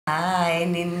I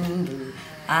Nindu,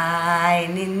 I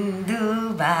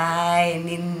Nindu, bye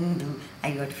Nindu.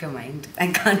 I got off your mind. I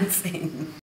can't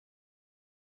sing.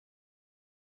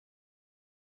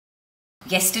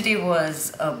 Yesterday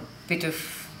was a bit of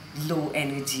low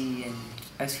energy and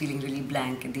I was feeling really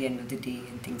blank at the end of the day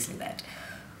and things like that.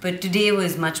 But today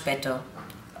was much better.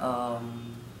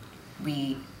 Um,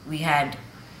 we we had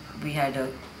we had a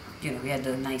we had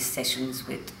the nice sessions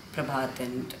with Prabhat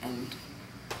and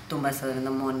Tumba sir in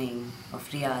the morning of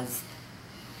Riyaz.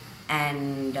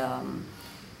 And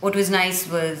what was nice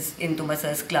was in Tumba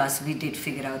sir's class we did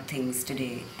figure out things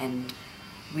today and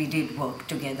we did work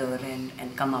together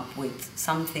and come up with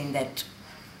something that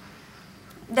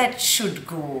should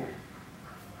go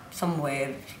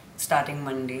somewhere starting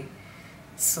Monday.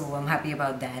 So I'm happy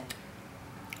about that.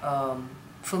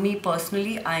 For me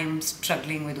personally, I'm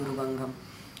struggling with Urubangam.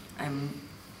 I'm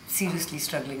seriously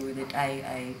struggling with it.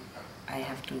 I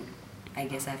have to, I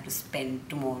guess I have to spend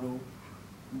tomorrow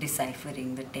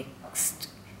deciphering the text,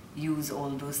 use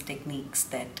all those techniques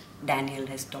that Daniel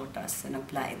has taught us and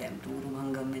apply them to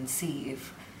Urubangam and see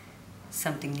if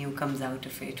something new comes out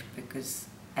of it, because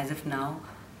as of now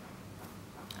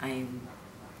I'm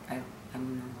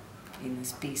in a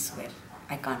space where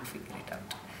I can't figure it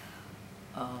out.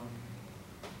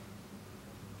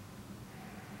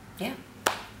 Yeah.